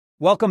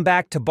Welcome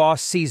back to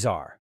Boss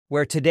Cesar,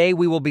 where today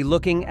we will be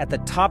looking at the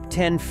top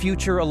 10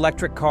 future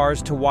electric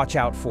cars to watch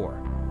out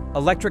for.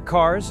 Electric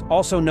cars,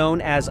 also known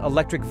as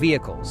electric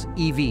vehicles,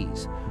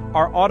 EVs,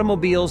 are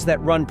automobiles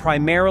that run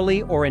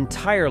primarily or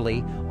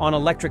entirely on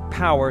electric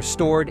power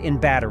stored in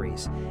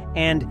batteries.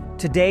 And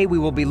today we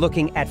will be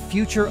looking at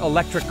future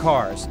electric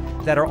cars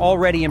that are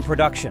already in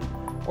production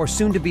or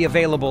soon to be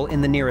available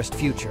in the nearest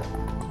future.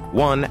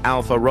 1.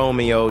 Alfa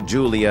Romeo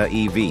Giulia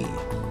EV.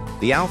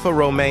 The Alfa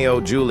Romeo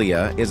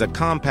Giulia is a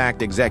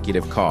compact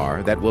executive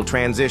car that will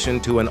transition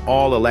to an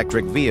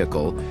all-electric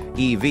vehicle,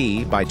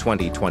 EV, by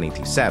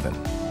 2027.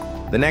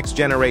 The next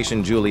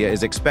generation Giulia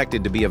is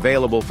expected to be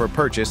available for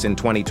purchase in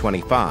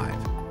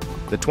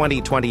 2025. The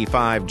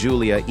 2025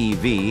 Giulia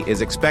EV is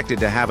expected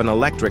to have an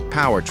electric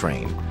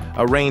powertrain,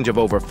 a range of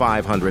over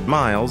 500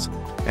 miles,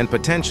 and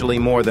potentially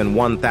more than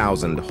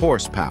 1,000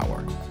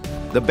 horsepower.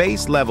 The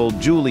base-level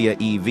Giulia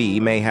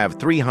EV may have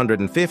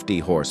 350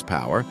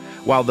 horsepower,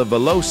 while the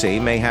Veloce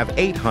may have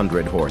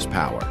 800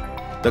 horsepower.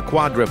 The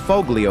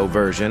Quadrifoglio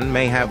version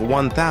may have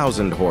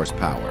 1,000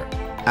 horsepower.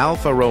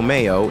 Alfa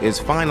Romeo is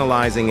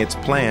finalizing its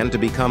plan to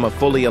become a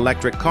fully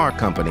electric car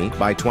company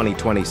by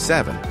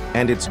 2027,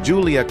 and its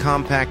Giulia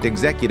compact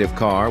executive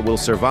car will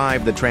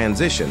survive the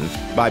transition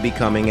by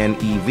becoming an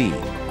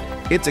EV.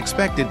 It's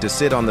expected to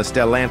sit on the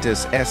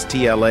Stellantis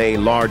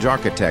STLA large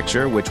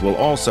architecture, which will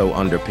also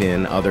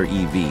underpin other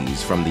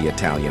EVs from the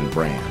Italian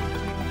brand.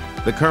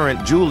 The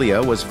current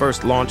Giulia was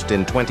first launched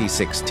in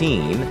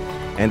 2016,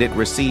 and it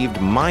received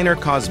minor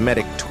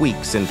cosmetic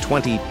tweaks in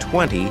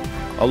 2020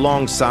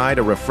 alongside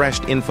a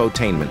refreshed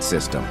infotainment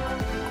system.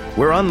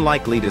 We're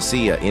unlikely to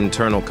see an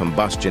internal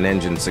combustion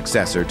engine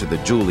successor to the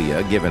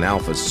Giulia, given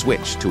Alfa's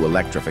switch to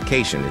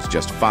electrification is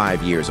just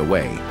 5 years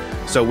away,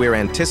 so we're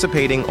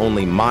anticipating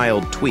only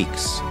mild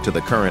tweaks to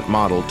the current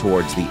model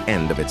towards the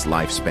end of its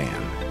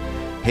lifespan.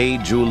 Hey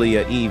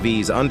Giulia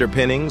EV's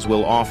underpinnings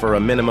will offer a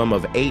minimum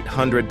of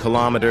 800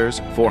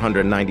 kilometers,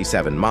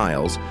 497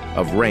 miles,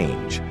 of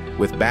range,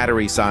 with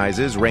battery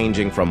sizes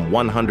ranging from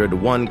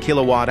 101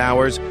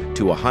 kilowatt-hours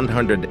to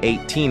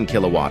 118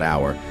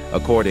 kilowatt-hour,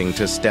 according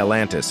to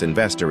Stellantis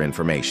investor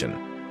information.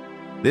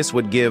 This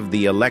would give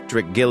the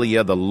electric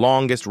Giulia the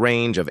longest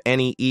range of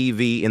any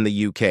EV in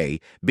the UK,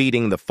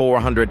 beating the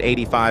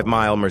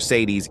 485-mile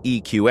Mercedes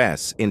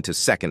EQS into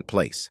second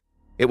place.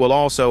 It will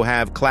also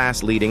have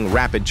class-leading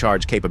rapid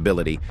charge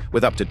capability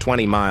with up to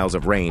 20 miles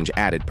of range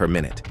added per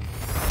minute.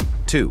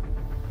 2.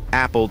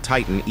 Apple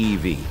Titan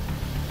EV.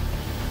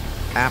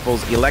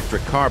 Apple's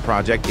electric car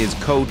project is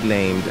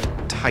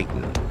codenamed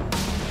Titan.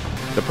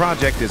 The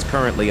project is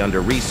currently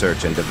under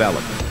research and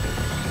development.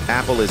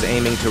 Apple is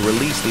aiming to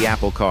release the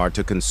Apple Car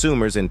to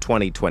consumers in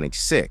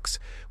 2026,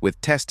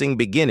 with testing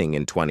beginning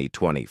in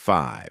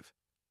 2025.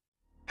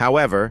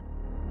 However,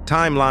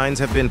 timelines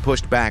have been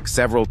pushed back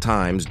several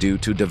times due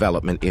to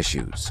development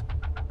issues.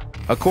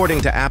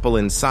 According to Apple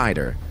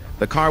Insider,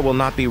 the car will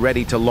not be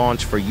ready to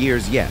launch for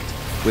years yet,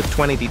 with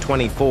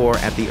 2024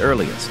 at the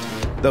earliest,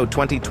 though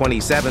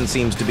 2027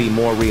 seems to be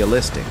more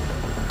realistic.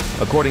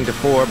 According to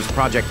Forbes,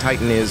 Project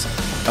Titan is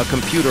a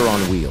computer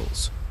on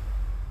wheels.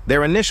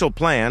 Their initial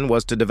plan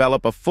was to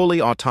develop a fully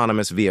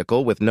autonomous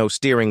vehicle with no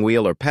steering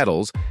wheel or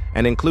pedals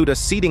and include a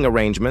seating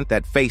arrangement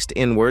that faced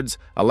inwards,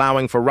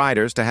 allowing for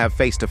riders to have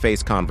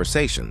face-to-face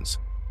conversations.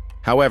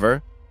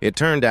 However, it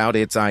turned out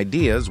its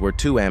ideas were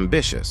too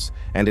ambitious,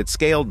 and it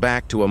scaled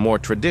back to a more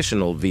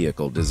traditional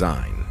vehicle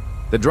design.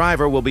 The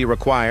driver will be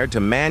required to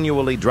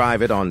manually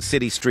drive it on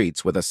city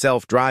streets with a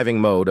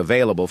self-driving mode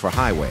available for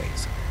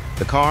highways.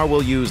 The car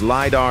will use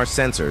LiDAR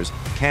sensors,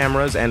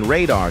 cameras, and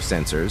radar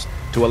sensors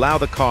to allow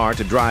the car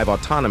to drive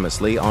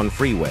autonomously on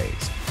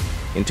freeways.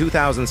 In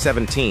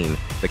 2017,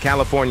 the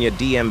California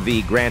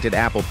DMV granted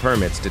Apple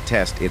permits to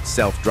test its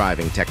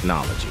self-driving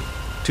technology.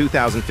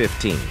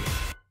 2015.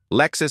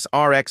 Lexus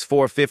RX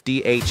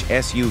 450h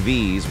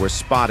SUVs were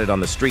spotted on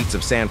the streets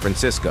of San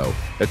Francisco,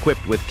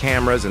 equipped with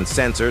cameras and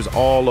sensors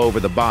all over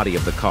the body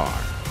of the car.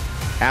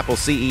 Apple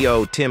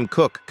CEO Tim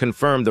Cook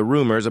confirmed the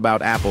rumors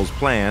about Apple's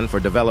plan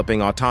for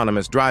developing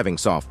autonomous driving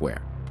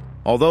software.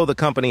 Although the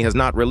company has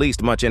not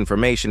released much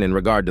information in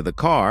regard to the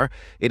car,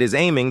 it is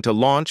aiming to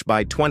launch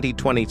by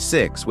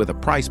 2026 with a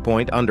price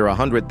point under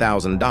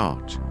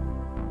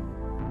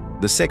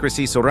 $100,000. The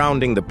secrecy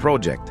surrounding the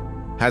project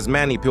has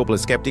many people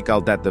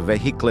skeptical that the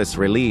vehicle's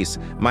release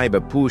might be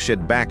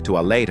pushed back to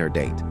a later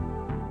date.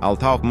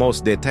 Although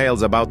most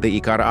details about the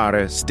car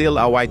are still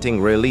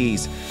awaiting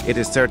release, it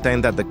is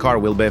certain that the car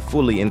will be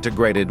fully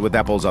integrated with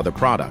Apple's other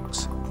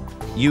products.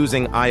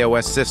 Using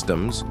iOS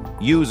systems,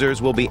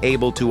 users will be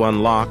able to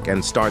unlock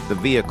and start the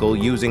vehicle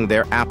using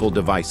their Apple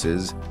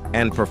devices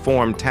and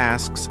perform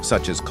tasks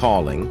such as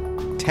calling,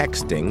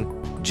 texting,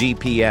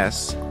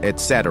 GPS,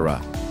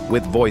 etc.,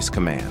 with voice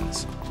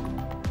commands.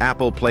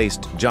 Apple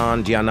placed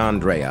John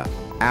Giannandrea,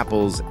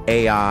 Apple's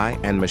AI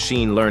and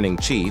machine learning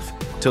chief,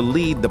 to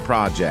lead the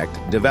project,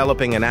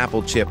 developing an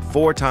Apple chip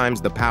 4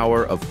 times the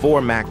power of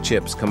 4 Mac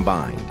chips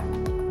combined.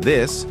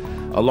 This,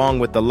 along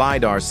with the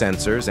LiDAR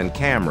sensors and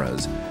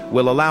cameras,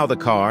 will allow the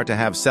car to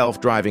have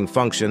self-driving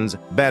functions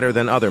better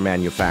than other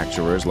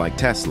manufacturers like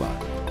Tesla.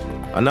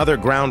 Another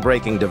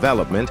groundbreaking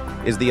development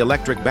is the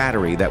electric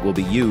battery that will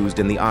be used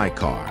in the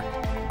iCar.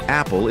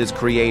 Apple is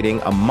creating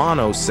a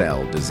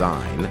monocell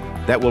design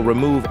that will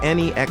remove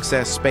any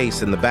excess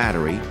space in the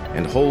battery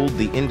and hold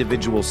the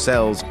individual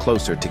cells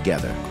closer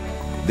together.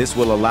 This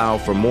will allow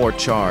for more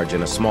charge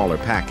in a smaller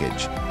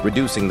package,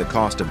 reducing the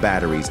cost of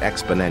batteries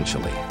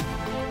exponentially.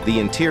 The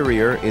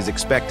interior is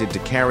expected to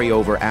carry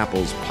over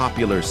Apple's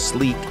popular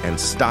sleek and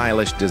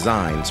stylish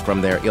designs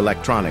from their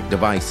electronic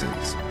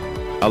devices.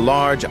 A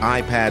large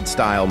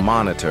iPad-style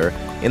monitor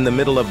in the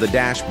middle of the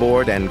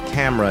dashboard and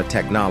camera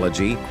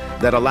technology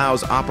that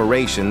allows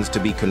operations to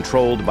be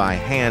controlled by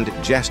hand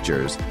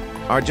gestures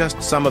are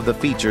just some of the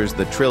features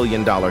the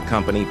trillion-dollar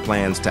company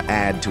plans to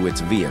add to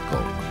its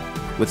vehicle.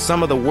 With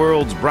some of the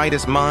world's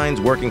brightest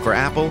minds working for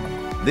Apple,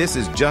 this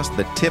is just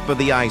the tip of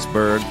the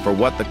iceberg for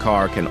what the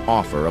car can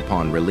offer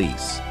upon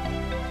release.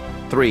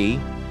 3.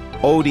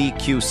 Audi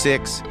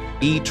Q6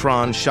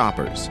 e-tron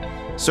shoppers.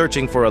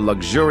 Searching for a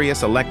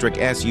luxurious electric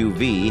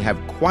SUV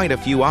have quite a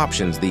few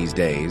options these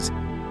days,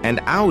 and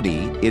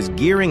Audi is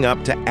gearing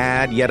up to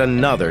add yet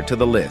another to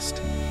the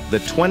list, the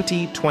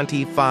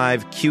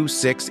 2025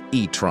 Q6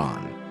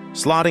 e-tron.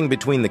 Slotting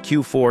between the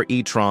Q4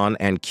 e-tron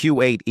and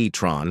Q8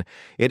 e-tron,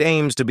 it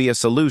aims to be a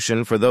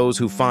solution for those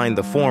who find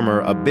the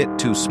former a bit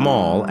too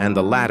small and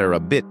the latter a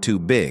bit too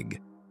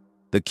big.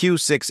 The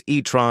Q6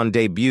 e-tron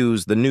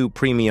debuts the new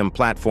premium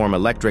platform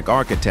electric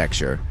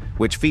architecture,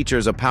 which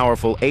features a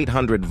powerful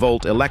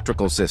 800-volt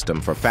electrical system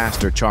for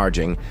faster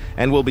charging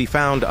and will be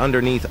found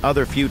underneath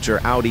other future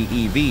Audi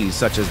EVs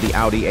such as the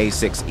Audi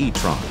A6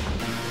 e-tron.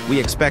 We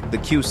expect the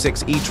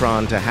Q6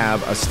 e-tron to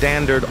have a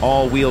standard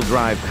all-wheel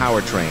drive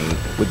powertrain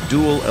with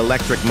dual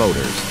electric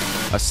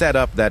motors, a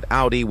setup that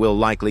Audi will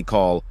likely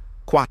call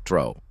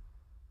Quattro.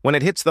 When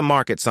it hits the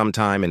market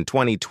sometime in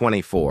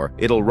 2024,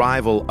 it'll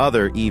rival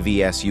other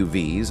EV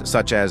SUVs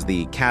such as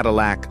the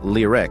Cadillac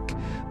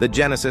Lyriq, the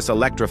Genesis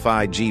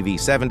electrified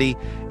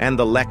GV70, and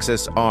the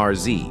Lexus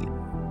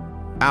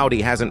RZ.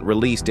 Audi hasn't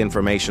released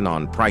information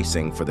on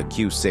pricing for the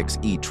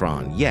Q6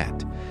 e-tron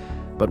yet,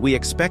 but we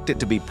expect it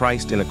to be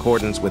priced in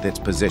accordance with its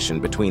position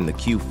between the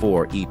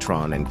Q4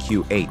 e-tron and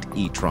Q8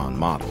 e-tron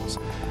models.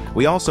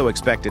 We also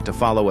expect it to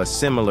follow a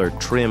similar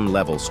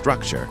trim-level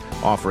structure,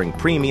 offering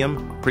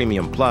Premium,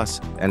 Premium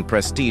Plus, and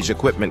Prestige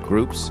equipment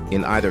groups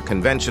in either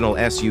conventional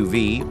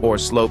SUV or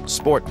sloped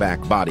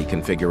sportback body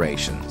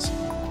configurations.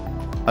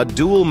 A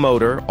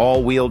dual-motor,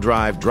 all-wheel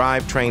drive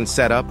drivetrain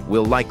setup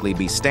will likely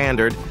be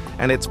standard,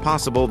 and it's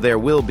possible there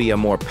will be a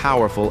more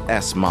powerful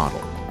S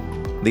model.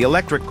 The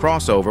electric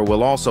crossover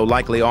will also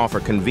likely offer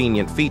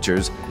convenient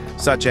features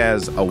such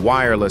as a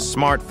wireless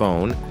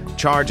smartphone,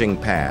 charging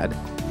pad,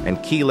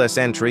 and keyless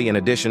entry, in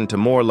addition to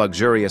more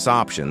luxurious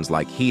options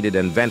like heated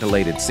and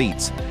ventilated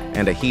seats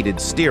and a heated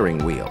steering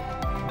wheel.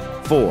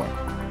 4.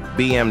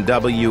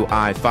 BMW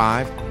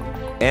i5.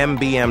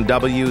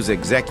 BMW's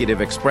Executive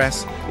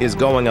Express is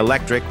going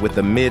electric with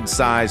the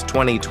mid-size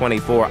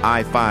 2024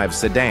 i5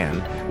 sedan,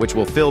 which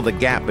will fill the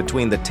gap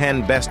between the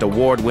 10 best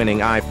award-winning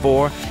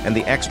i4 and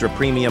the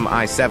extra-premium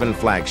i7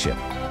 flagship.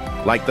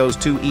 Like those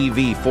two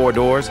EV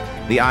four-doors,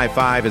 the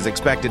i5 is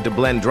expected to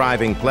blend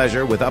driving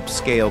pleasure with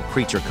upscale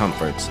creature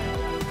comforts.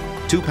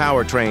 Two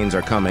powertrains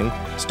are coming,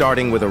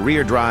 starting with a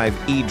rear-drive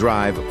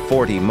eDrive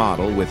 40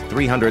 model with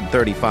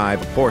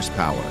 335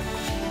 horsepower.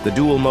 The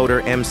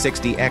dual-motor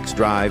M60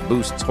 xDrive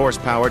boosts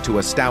horsepower to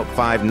a stout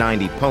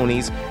 590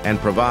 ponies and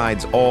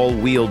provides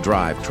all-wheel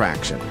drive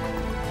traction.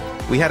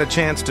 We had a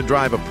chance to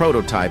drive a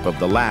prototype of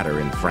the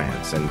latter in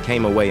France and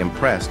came away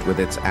impressed with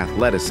its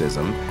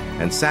athleticism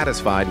and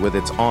satisfied with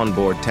its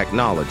onboard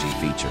technology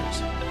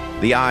features.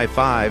 The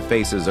i5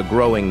 faces a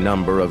growing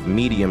number of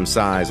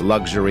medium-sized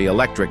luxury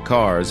electric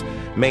cars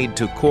made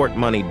to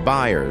court-moneyed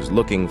buyers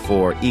looking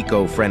for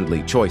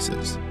eco-friendly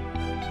choices.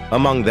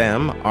 Among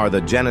them are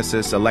the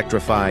Genesis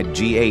electrified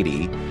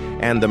G80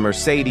 and the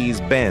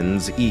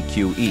Mercedes-Benz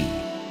EQE,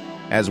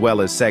 as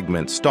well as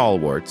segment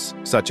stalwarts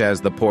such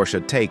as the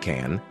Porsche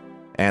Taycan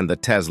and the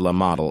Tesla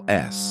Model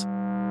S.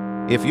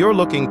 If you're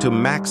looking to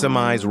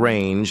maximize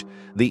range,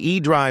 the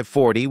eDrive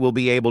 40 will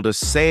be able to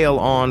sail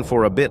on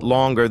for a bit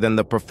longer than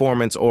the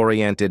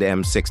performance-oriented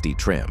M60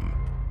 trim.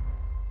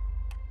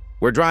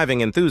 We're driving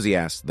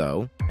enthusiasts,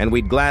 though, and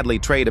we'd gladly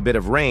trade a bit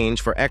of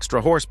range for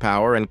extra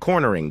horsepower and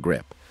cornering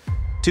grip.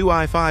 Two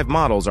i5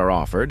 models are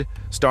offered,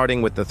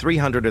 starting with the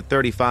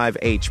 335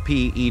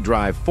 HP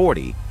eDrive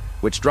 40,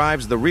 which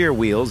drives the rear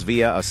wheels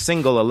via a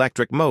single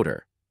electric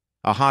motor.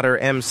 A hotter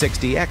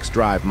M60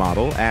 xDrive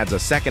model adds a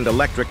second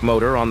electric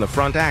motor on the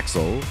front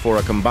axle for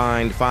a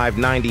combined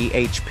 590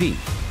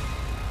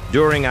 HP.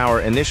 During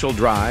our initial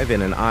drive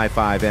in an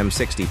i5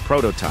 M60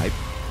 prototype,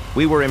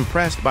 we were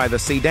impressed by the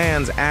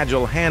sedan's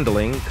agile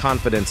handling,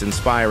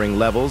 confidence-inspiring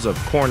levels of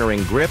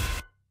cornering grip,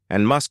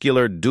 and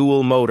muscular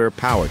dual-motor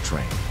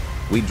powertrain.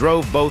 We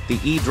drove both the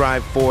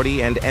eDrive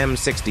 40 and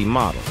M60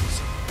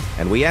 models,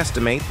 and we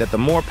estimate that the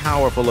more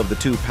powerful of the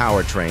two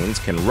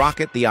powertrains can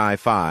rocket the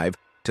i5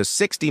 to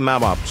 60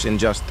 mph in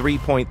just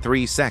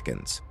 3.3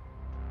 seconds.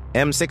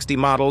 M60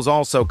 models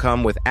also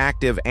come with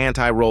active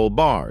anti-roll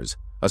bars,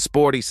 a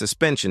sporty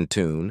suspension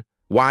tune,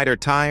 wider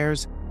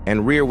tires,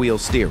 and rear-wheel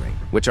steering,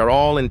 which are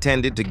all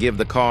intended to give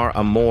the car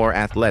a more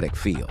athletic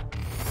feel.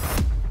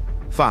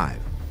 5.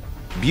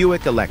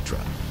 Buick Electra.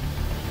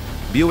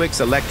 Buick's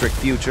electric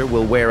future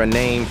will wear a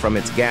name from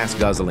its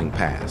gas-guzzling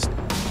past: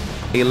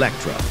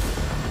 Electra.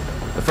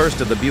 The first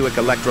of the Buick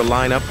Electra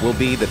lineup will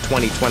be the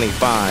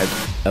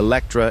 2025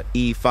 Electra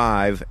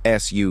E5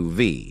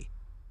 SUV,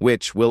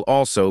 which will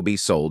also be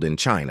sold in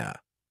China.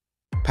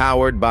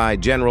 Powered by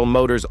General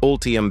Motors'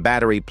 Ultium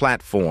battery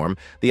platform,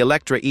 the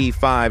Electra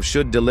E5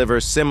 should deliver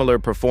similar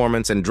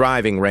performance and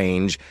driving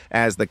range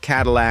as the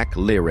Cadillac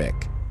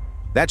Lyriq.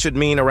 That should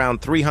mean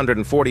around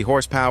 340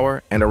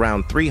 horsepower and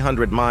around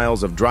 300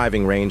 miles of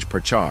driving range per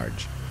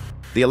charge.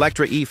 The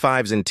Electra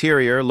E5's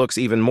interior looks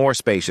even more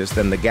spacious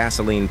than the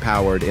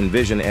gasoline-powered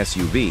Envision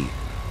SUV,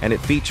 and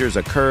it features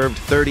a curved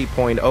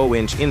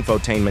 30.0-inch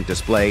infotainment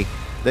display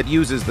that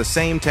uses the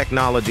same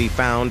technology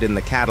found in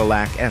the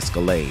Cadillac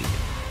Escalade.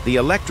 The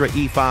Electra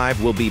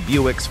E5 will be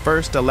Buick's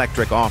first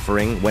electric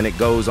offering when it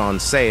goes on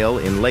sale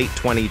in late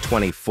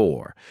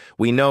 2024.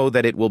 We know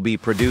that it will be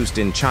produced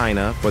in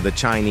China for the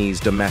Chinese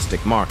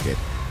domestic market,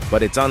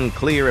 but it's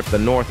unclear if the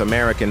North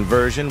American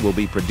version will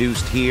be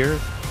produced here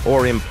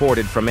or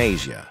imported from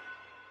Asia.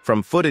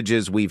 From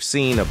footages we've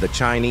seen of the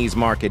Chinese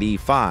market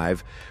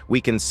E5,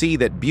 we can see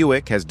that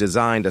Buick has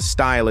designed a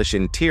stylish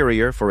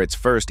interior for its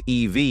first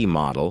EV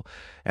model,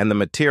 and the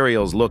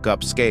materials look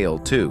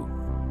upscale too.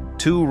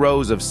 2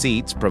 rows of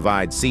seats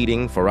provide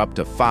seating for up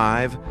to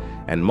 5,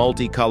 and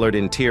multicolored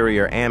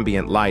interior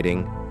ambient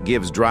lighting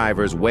gives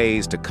drivers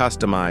ways to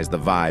customize the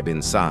vibe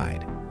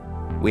inside.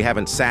 We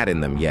haven't sat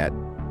in them yet,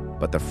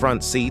 but the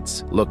front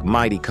seats look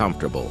mighty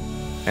comfortable,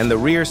 and the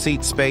rear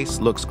seat space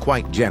looks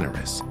quite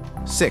generous.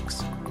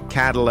 6.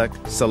 Cadillac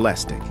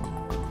Celestiq.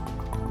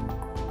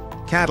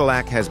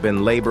 Cadillac has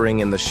been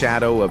laboring in the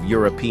shadow of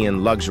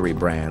European luxury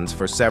brands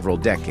for several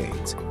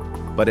decades,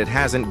 but it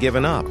hasn't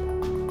given up.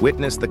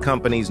 Witness the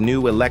company's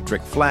new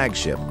electric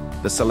flagship,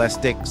 the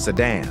Celestiq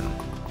sedan.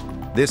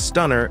 This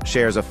stunner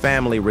shares a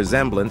family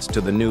resemblance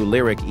to the new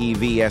Lyriq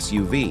EV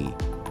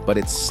SUV, but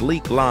its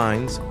sleek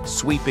lines,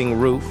 sweeping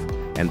roof,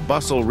 and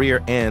bustle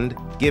rear end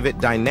give it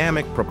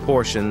dynamic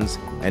proportions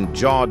and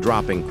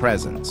jaw-dropping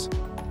presence.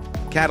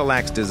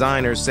 Cadillac's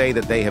designers say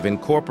that they have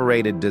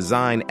incorporated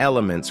design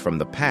elements from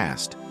the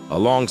past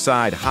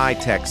alongside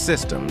high-tech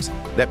systems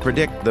that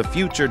predict the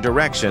future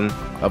direction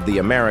of the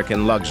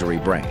American luxury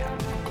brand.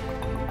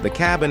 The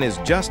cabin is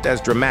just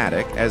as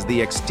dramatic as the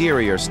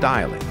exterior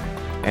styling,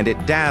 and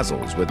it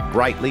dazzles with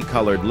brightly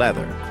colored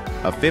leather,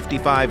 a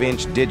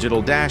 55-inch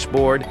digital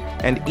dashboard,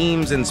 and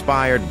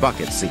Eames-inspired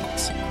bucket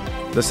seats.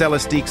 The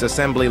Celestiq's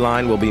assembly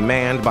line will be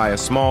manned by a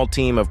small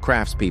team of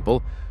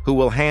craftspeople who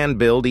will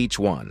hand-build each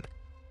one.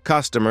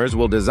 Customers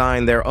will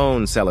design their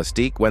own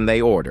Celestiq when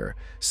they order,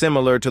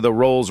 similar to the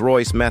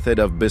Rolls-Royce method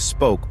of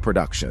bespoke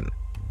production.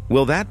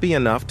 Will that be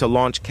enough to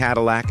launch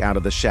Cadillac out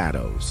of the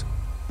shadows?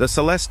 The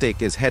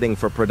Celestiq is heading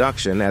for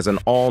production as an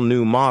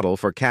all-new model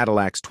for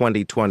Cadillac's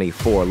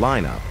 2024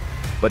 lineup,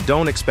 but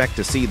don't expect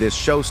to see this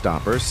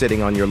showstopper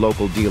sitting on your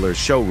local dealer's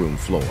showroom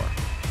floor.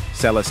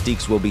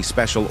 Celestiqs will be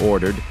special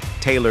ordered,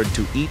 tailored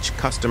to each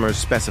customer's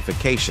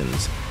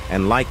specifications,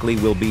 and likely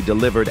will be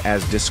delivered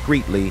as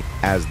discreetly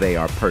as they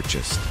are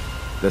purchased.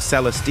 The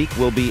Celestiq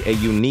will be a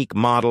unique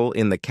model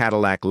in the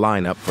Cadillac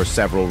lineup for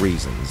several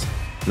reasons,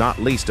 not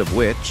least of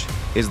which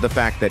is the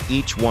fact that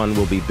each one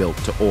will be built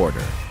to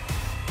order.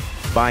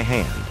 By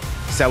hand,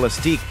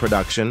 Celestiq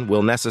production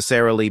will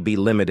necessarily be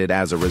limited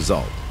as a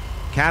result.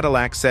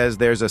 Cadillac says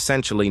there's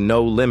essentially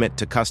no limit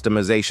to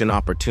customization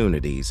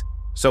opportunities,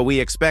 so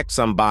we expect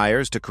some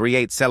buyers to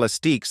create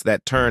Celestiqs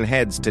that turn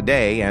heads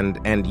today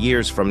and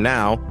years from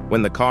now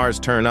when the cars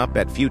turn up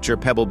at future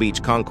Pebble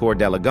Beach Concours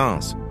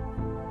d'Elegance.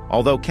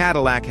 Although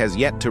Cadillac has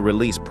yet to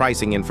release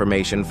pricing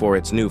information for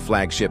its new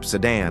flagship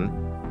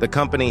sedan, the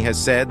company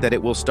has said that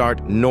it will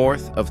start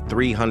north of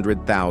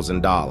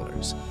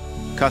 $300,000.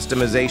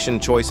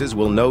 Customization choices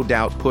will no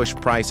doubt push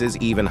prices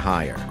even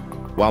higher.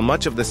 While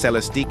much of the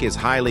Celestiq is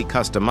highly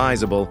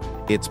customizable,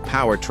 its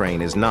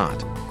powertrain is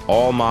not.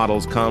 All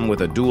models come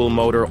with a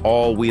dual-motor,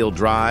 all-wheel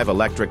drive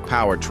electric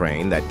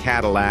powertrain that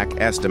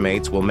Cadillac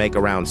estimates will make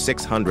around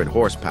 600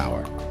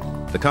 horsepower.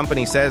 The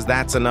company says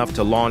that's enough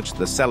to launch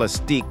the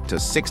Celestiq to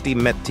 60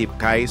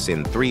 mph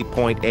in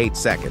 3.8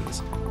 seconds,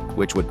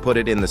 which would put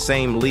it in the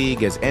same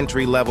league as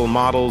entry-level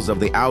models of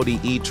the Audi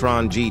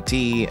e-tron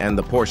GT and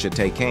the Porsche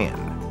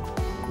Taycan.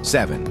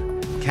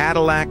 7.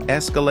 Cadillac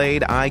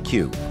Escalade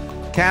IQ.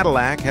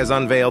 Cadillac has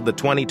unveiled the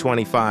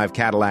 2025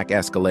 Cadillac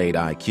Escalade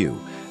IQ,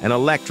 an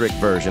electric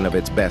version of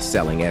its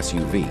best-selling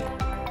SUV.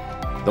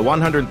 The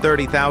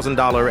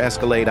 $130,000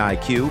 Escalade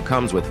IQ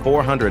comes with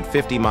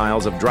 450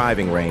 miles of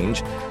driving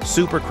range,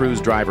 Super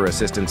Cruise driver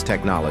assistance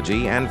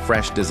technology, and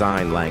fresh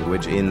design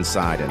language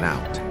inside and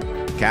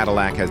out.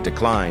 Cadillac has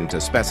declined to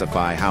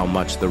specify how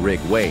much the rig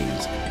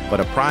weighs, but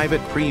a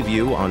private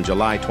preview on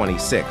July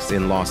 26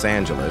 in Los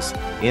Angeles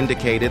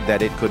indicated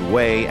that it could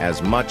weigh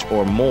as much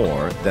or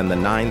more than the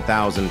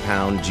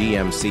 9,000-pound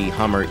GMC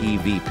Hummer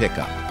EV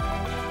pickup.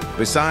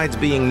 Besides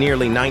being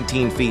nearly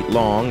 19 feet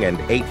long and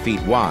 8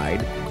 feet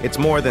wide, it's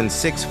more than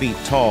 6 feet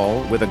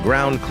tall with a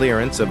ground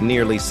clearance of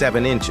nearly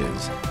 7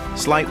 inches,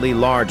 slightly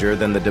larger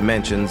than the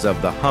dimensions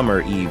of the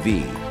Hummer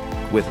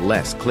EV, with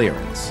less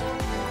clearance.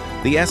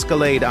 The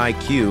Escalade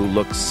IQ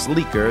looks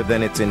sleeker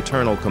than its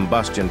internal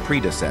combustion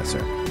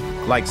predecessor,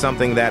 like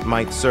something that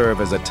might serve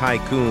as a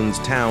tycoon's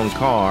town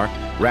car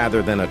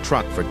rather than a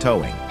truck for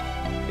towing.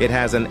 It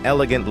has an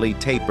elegantly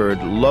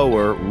tapered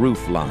lower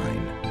roof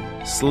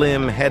line,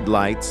 slim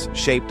headlights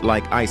shaped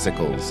like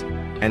icicles,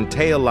 and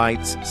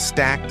taillights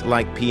stacked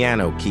like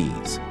piano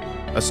keys.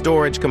 A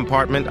storage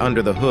compartment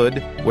under the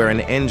hood, where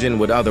an engine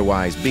would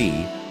otherwise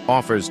be,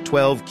 offers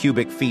 12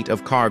 cubic feet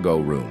of cargo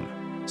room,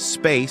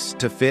 space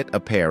to fit a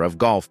pair of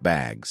golf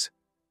bags.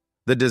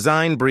 The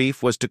design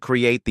brief was to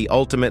create the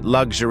ultimate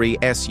luxury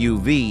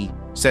SUV,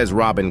 says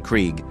Robin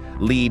Krieg,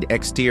 lead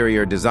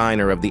exterior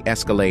designer of the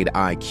Escalade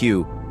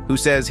IQ, who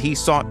says he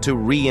sought to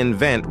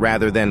reinvent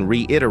rather than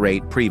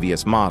reiterate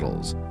previous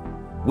models.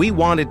 We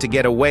wanted to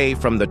get away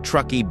from the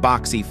trucky,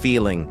 boxy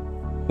feeling.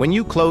 When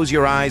you close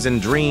your eyes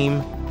and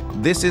dream,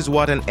 this is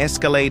what an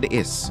Escalade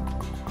is.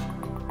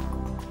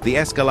 The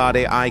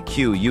Escalade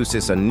IQ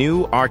uses a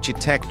new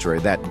architecture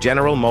that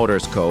General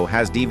Motors Co.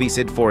 has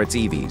devised for its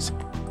EVs,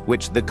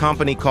 which the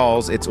company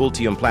calls its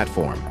Ultium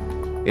platform.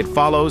 It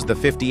follows the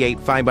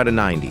 58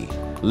 590,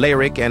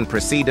 Lyric, and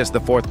precedes the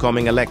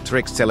forthcoming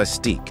Electric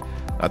Celestique,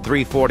 a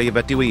 340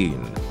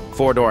 Vituine,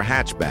 4-door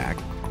hatchback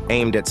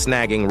aimed at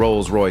snagging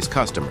Rolls-Royce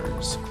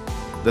customers.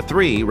 The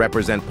three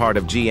represent part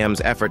of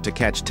GM's effort to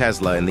catch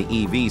Tesla in the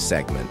EV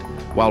segment,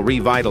 while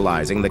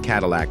revitalizing the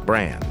Cadillac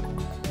brand.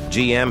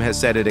 GM has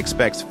said it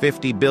expects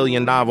 $50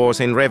 billion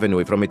in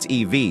revenue from its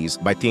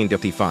EVs by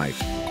 2035.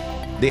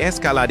 The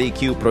Escalade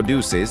EQ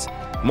produces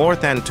more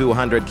than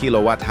 200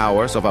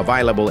 kilowatt-hours of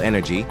available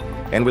energy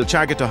and will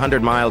charge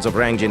 100 miles of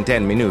range in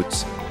 10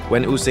 minutes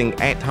when using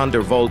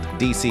 800-volt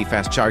DC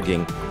fast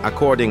charging,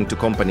 according to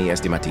company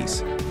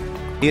estimates.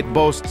 It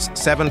boasts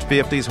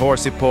 750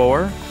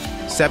 horsepower,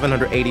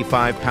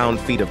 785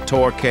 pound-feet of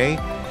torque,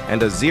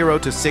 and a 0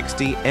 to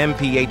 60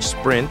 mph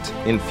sprint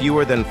in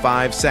fewer than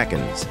 5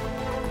 seconds.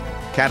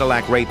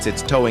 Cadillac rates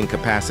its towing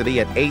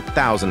capacity at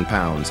 8,000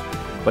 pounds,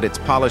 but its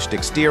polished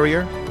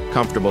exterior,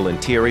 comfortable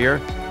interior,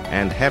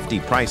 and hefty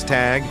price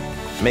tag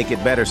make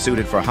it better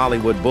suited for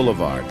Hollywood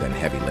Boulevard than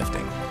heavy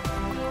lifting.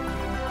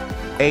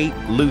 8.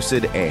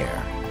 Lucid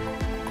Air.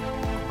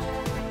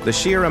 The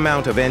sheer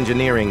amount of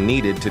engineering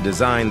needed to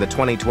design the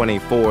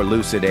 2024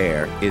 Lucid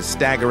Air is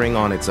staggering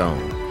on its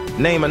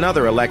own. Name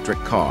another electric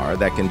car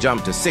that can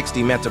jump to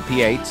 60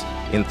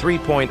 mph in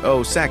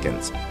 3.0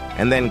 seconds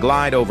and then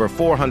glide over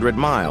 400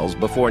 miles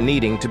before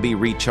needing to be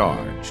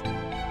recharged.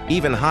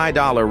 Even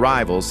high-dollar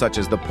rivals such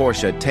as the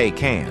Porsche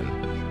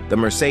Taycan, the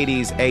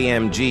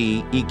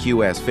Mercedes-AMG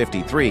EQS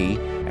 53,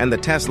 and the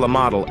Tesla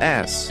Model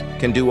S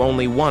can do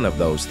only one of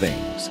those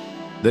things.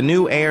 The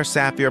new Air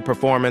Sapphire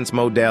Performance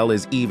model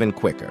is even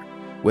quicker,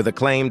 with a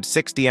claimed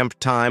 60 amp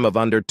time of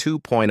under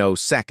 2.0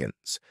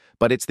 seconds.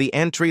 But it's the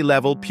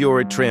entry-level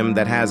Pure trim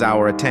that has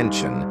our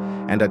attention,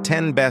 and a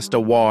 10 Best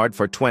Award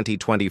for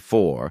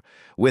 2024,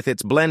 with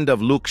its blend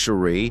of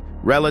luxury,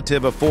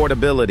 relative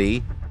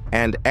affordability,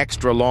 and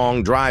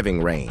extra-long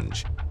driving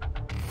range.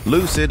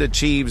 Lucid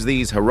achieves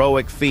these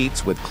heroic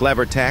feats with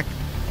clever tech,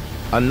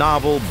 a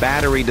novel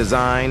battery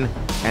design,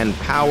 and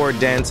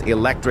power-dense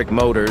electric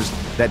motors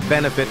that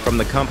benefit from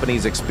the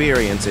company's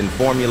experience in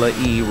Formula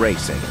E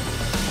racing.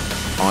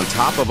 On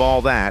top of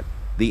all that,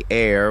 the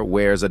Air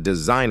wears a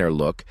designer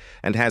look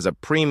and has a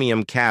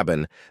premium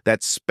cabin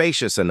that's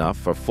spacious enough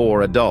for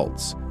 4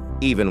 adults,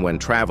 even when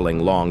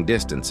traveling long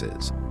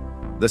distances.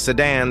 The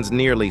sedan's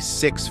nearly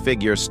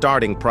 6-figure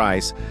starting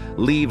price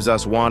leaves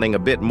us wanting a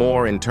bit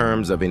more in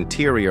terms of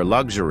interior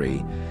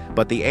luxury,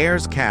 but the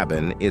Air's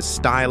cabin is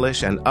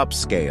stylish and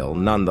upscale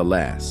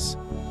nonetheless.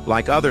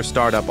 Like other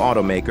startup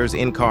automakers,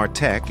 in-car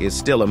tech is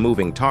still a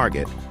moving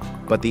target,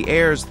 but the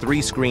Air's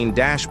 3-screen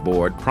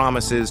dashboard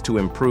promises to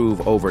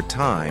improve over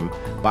time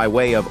by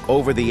way of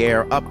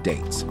over-the-air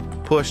updates,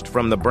 pushed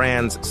from the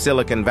brand's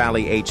Silicon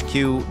Valley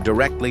HQ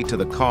directly to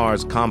the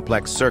car's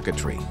complex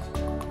circuitry.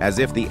 As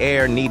if the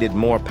Air needed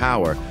more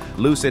power,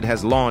 Lucid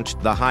has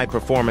launched the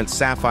high-performance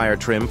Sapphire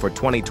trim for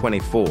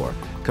 2024,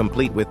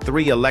 complete with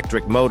 3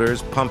 electric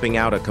motors pumping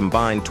out a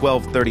combined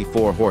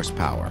 1234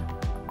 horsepower.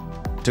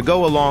 To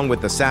go along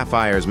with the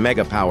Sapphire's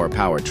mega-power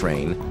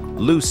powertrain,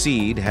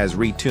 Lucid has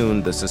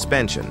retuned the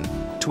suspension,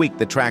 tweaked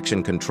the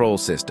traction control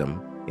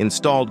system,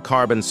 installed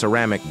carbon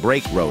ceramic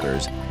brake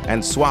rotors,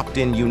 and swapped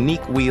in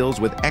unique wheels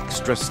with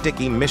extra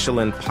sticky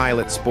Michelin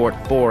Pilot Sport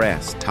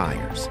 4S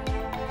tires.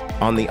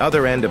 On the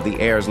other end of the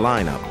Air's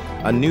lineup,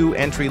 a new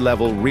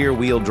entry-level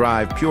rear-wheel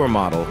drive Pure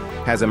model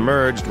has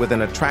emerged with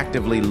an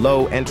attractively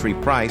low entry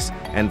price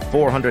and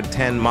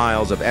 410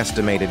 miles of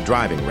estimated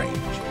driving range.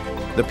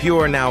 The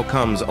Pure now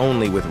comes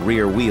only with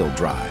rear-wheel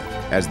drive,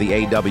 as the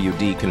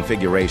AWD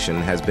configuration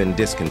has been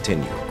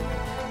discontinued.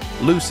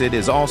 Lucid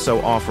is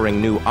also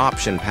offering new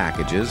option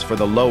packages for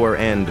the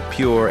lower-end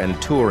Pure and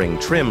Touring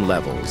trim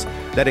levels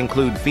that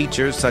include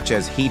features such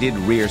as heated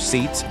rear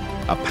seats,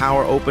 a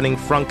power-opening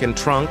front and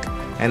trunk,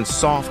 and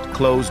soft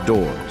closed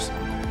doors.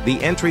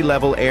 The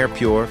entry-level Air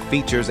Pure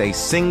features a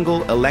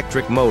single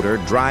electric motor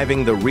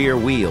driving the rear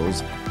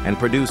wheels and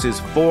produces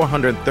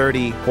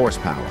 430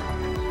 horsepower.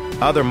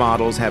 Other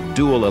models have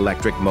dual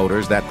electric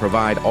motors that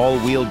provide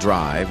all-wheel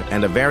drive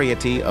and a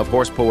variety of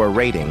horsepower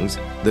ratings.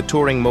 The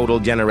Touring model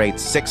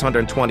generates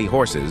 620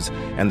 horses,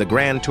 and the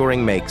Grand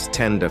Touring makes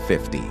 10 to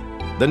 50.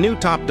 The new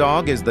top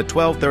dog is the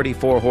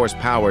 1234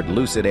 horse-powered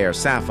Lucid Air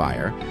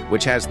Sapphire,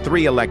 which has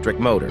 3 electric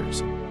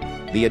motors.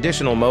 The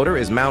additional motor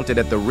is mounted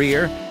at the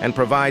rear and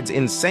provides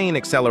insane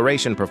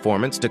acceleration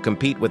performance to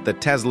compete with the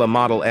Tesla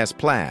Model S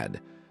Plaid.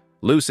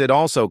 Lucid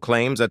also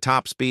claims a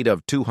top speed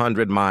of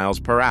 200 miles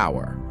per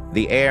hour.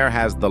 The Air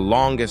has the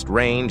longest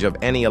range of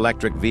any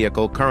electric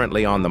vehicle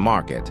currently on the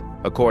market,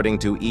 according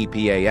to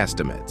EPA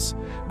estimates.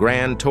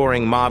 Grand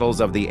Touring models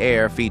of the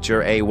Air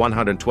feature a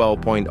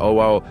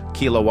 112.00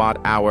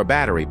 kilowatt-hour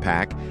battery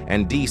pack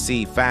and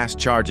DC fast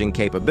charging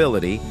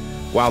capability,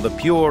 while the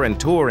Pure and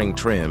Touring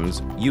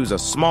trims use a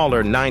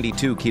smaller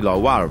 92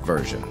 kilowatt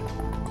version.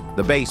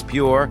 The base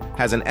Pure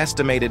has an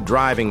estimated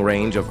driving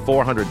range of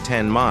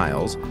 410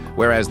 miles,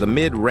 whereas the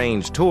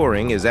mid-range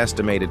Touring is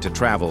estimated to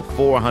travel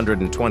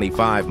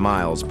 425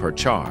 miles per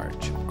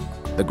charge.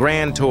 The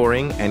Grand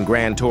Touring and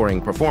Grand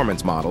Touring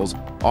Performance models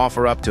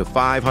offer up to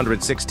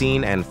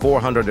 516 and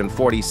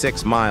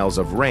 446 miles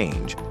of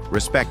range,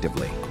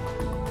 respectively.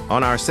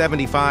 On our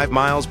 75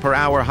 miles per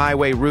hour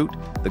highway route,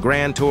 the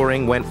Grand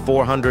Touring went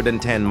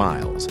 410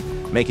 miles,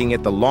 making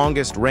it the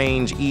longest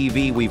range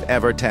EV we've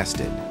ever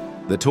tested.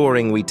 The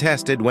Touring we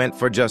tested went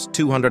for just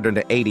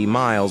 280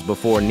 miles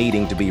before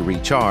needing to be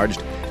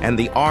recharged, and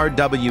the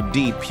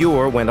RWD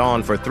Pure went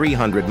on for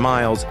 300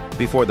 miles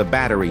before the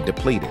battery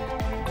depleted.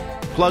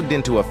 Plugged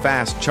into a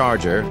fast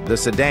charger, the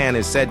sedan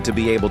is said to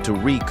be able to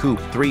recoup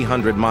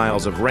 300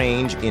 miles of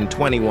range in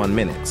 21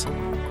 minutes.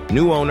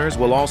 New owners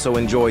will also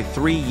enjoy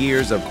 3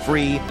 years of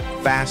free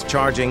fast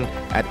charging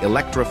at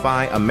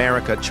Electrify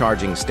America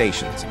charging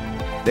stations.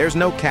 There's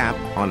no cap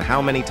on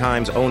how many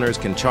times owners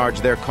can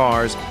charge their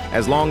cars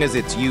as long as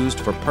it's used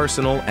for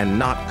personal and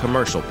not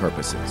commercial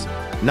purposes.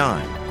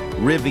 9.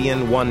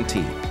 Rivian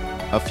 1T.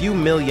 A few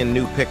million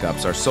new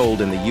pickups are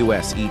sold in the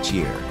US each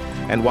year,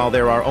 and while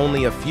there are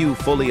only a few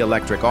fully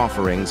electric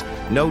offerings,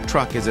 no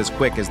truck is as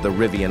quick as the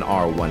Rivian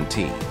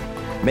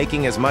R1T.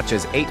 Making as much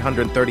as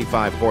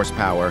 835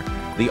 horsepower,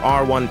 the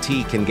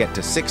R1T can get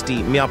to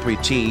 60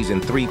 mph in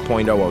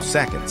 3.00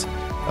 seconds,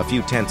 a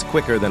few tenths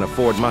quicker than a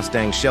Ford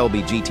Mustang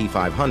Shelby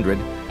GT500,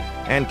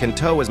 and can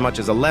tow as much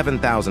as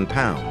 11,000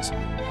 pounds,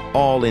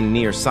 all in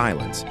near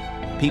silence.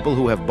 People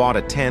who have bought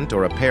a tent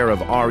or a pair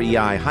of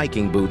REI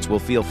hiking boots will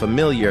feel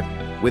familiar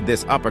with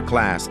this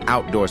upper-class,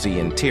 outdoorsy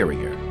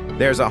interior.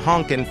 There's a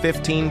honkin'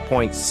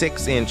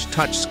 15.6-inch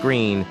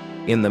touchscreen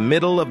in the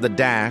middle of the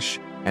dash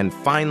and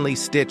finely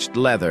stitched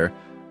leather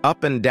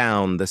up and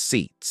down the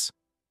seats.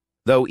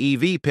 Though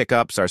EV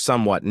pickups are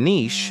somewhat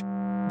niche,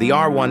 the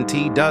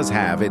R1T does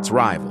have its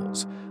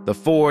rivals. The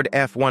Ford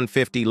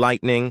F-150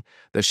 Lightning,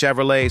 the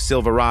Chevrolet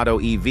Silverado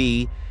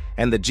EV,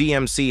 and the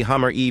GMC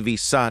Hummer EV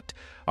Sut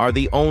are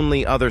the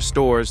only other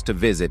stores to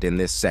visit in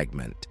this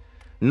segment.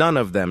 None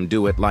of them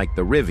do it like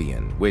the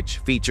Rivian, which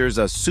features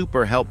a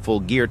super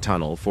helpful gear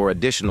tunnel for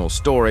additional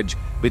storage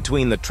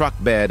between the truck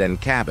bed and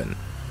cabin.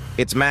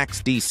 Its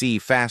max DC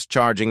fast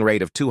charging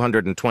rate of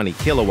 220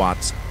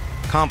 kilowatts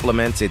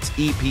complements its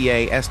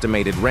EPA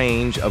estimated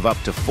range of up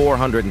to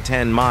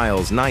 410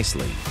 miles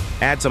nicely.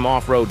 Add some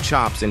off-road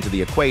chops into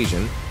the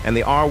equation, and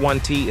the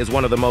R1T is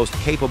one of the most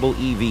capable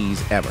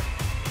EVs ever.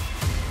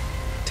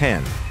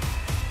 10.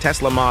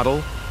 Tesla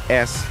Model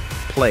S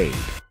Plaid.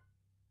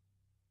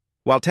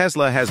 While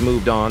Tesla has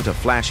moved on to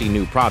flashy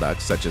new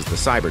products such as the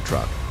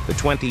Cybertruck, the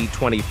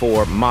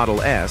 2024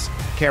 Model S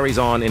carries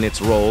on in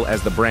its role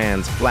as the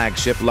brand's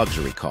flagship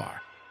luxury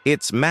car.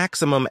 Its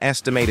maximum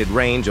estimated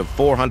range of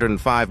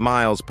 405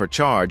 miles per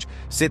charge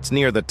sits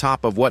near the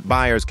top of what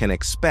buyers can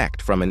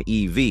expect from an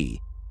EV,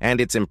 and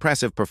its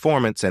impressive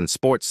performance and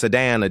sports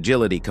sedan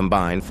agility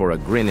combine for a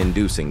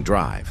grin-inducing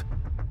drive.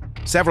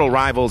 Several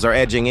rivals are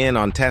edging in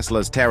on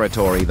Tesla's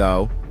territory,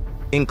 though,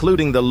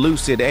 including the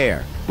Lucid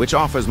Air, which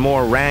offers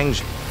more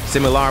range,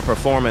 similar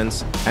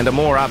performance, and a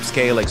more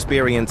upscale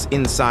experience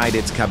inside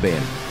its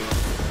cabin.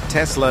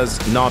 Tesla's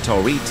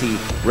notoriety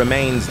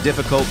remains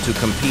difficult to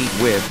compete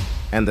with,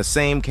 and the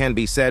same can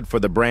be said for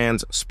the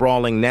brand's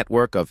sprawling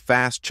network of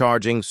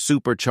fast-charging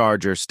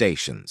supercharger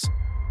stations.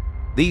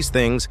 These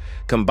things,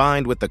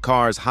 combined with the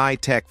car's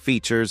high-tech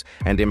features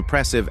and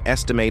impressive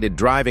estimated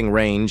driving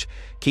range,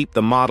 keep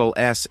the Model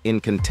S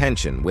in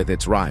contention with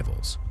its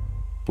rivals.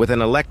 With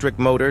an electric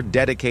motor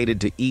dedicated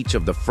to each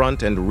of the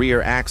front and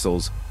rear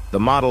axles, the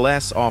Model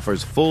S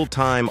offers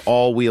full-time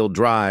all-wheel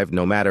drive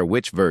no matter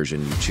which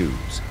version you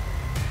choose.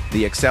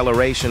 The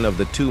acceleration of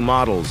the two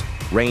models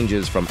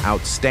ranges from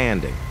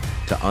outstanding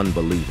to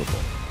unbelievable.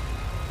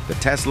 The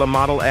Tesla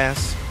Model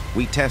S,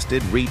 we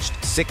tested,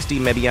 reached 60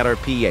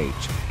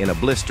 mph in a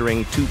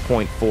blistering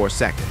 2.4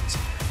 seconds,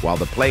 while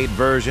the Plaid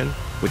version,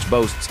 which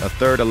boasts a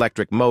third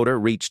electric motor,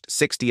 reached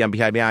 60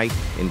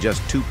 mph in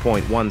just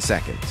 2.1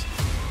 seconds.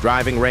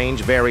 Driving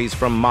range varies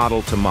from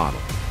model to model,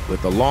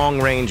 with the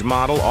long-range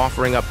model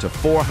offering up to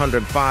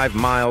 405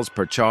 miles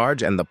per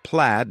charge and the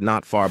Plaid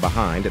not far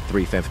behind at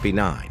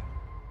 359.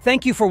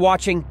 Thank you for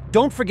watching.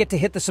 Don't forget to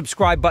hit the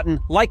subscribe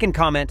button, like and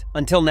comment.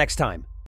 Until next time.